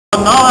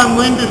Now I'm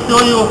going to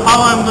show you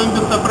how I'm going to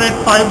separate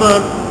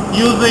fiber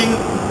using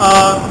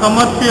a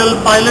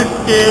commercial pilot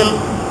scale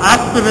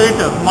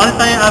aspirator,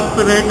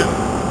 multi-aspirator.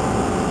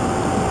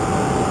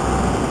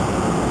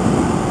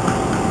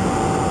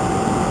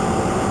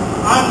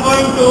 I'm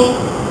going to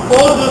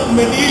pour this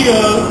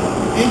material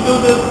into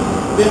the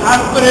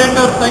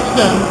aspirator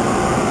section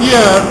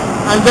here,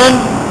 and then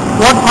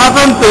what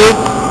happens is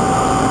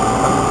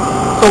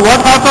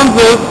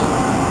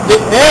the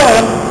air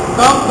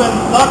comes and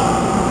sucks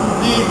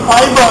the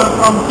fiber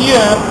from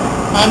here,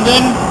 and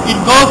then it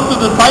goes to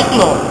the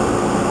cyclone.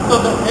 So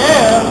the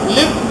air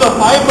lifts the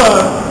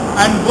fiber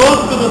and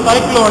goes to the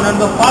cyclone, and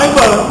the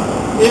fiber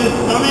is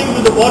coming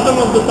to the bottom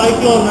of the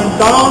cyclone and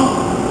down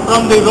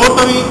from the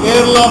rotary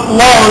airlock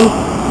wall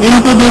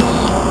into this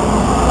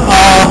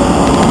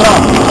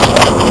drum.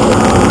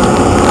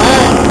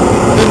 And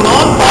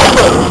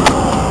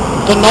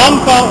the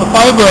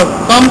non-fiber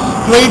comes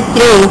straight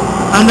through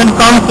and then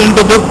comes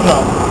into this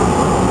drum.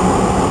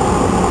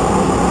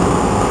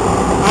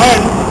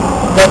 And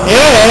the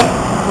air,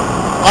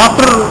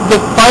 after the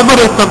fiber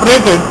is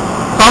separated,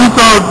 comes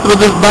out through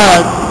this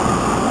bag.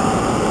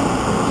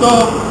 So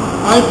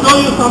I'll show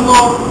you some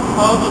of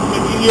how this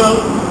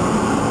material